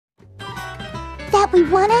that we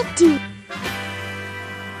wanna do.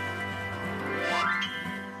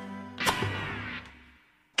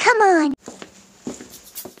 Come on.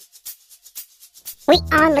 We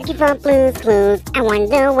are looking for blues clues. I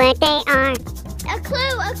wonder where they are. A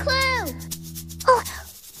clue! A clue! Oh,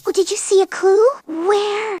 did you see a clue?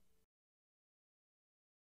 Where?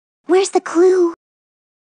 Where's the clue?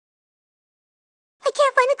 I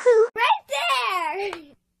can't find the clue. Right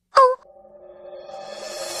there! Oh,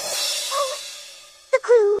 the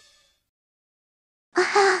clue.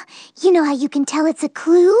 Aha, you know how you can tell it's a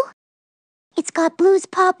clue? It's got Blue's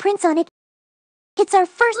paw prints on it. It's our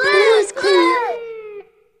first Blue's clue.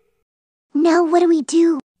 Now what do we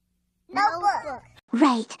do? Notebook.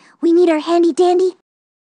 Right, we need our handy-dandy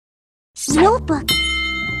notebook.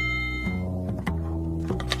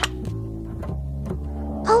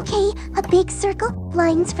 Okay, a big circle,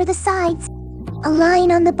 lines for the sides, a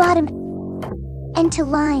line on the bottom, and 2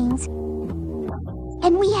 lines.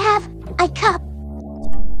 And we have a cup.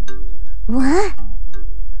 What?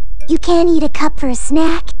 You can't eat a cup for a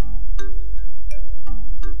snack?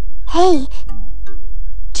 Hey,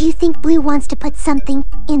 do you think Blue wants to put something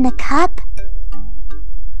in the cup?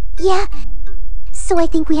 Yeah, so I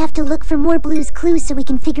think we have to look for more Blue's clues so we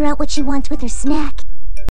can figure out what she wants with her snack.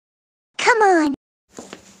 Come on!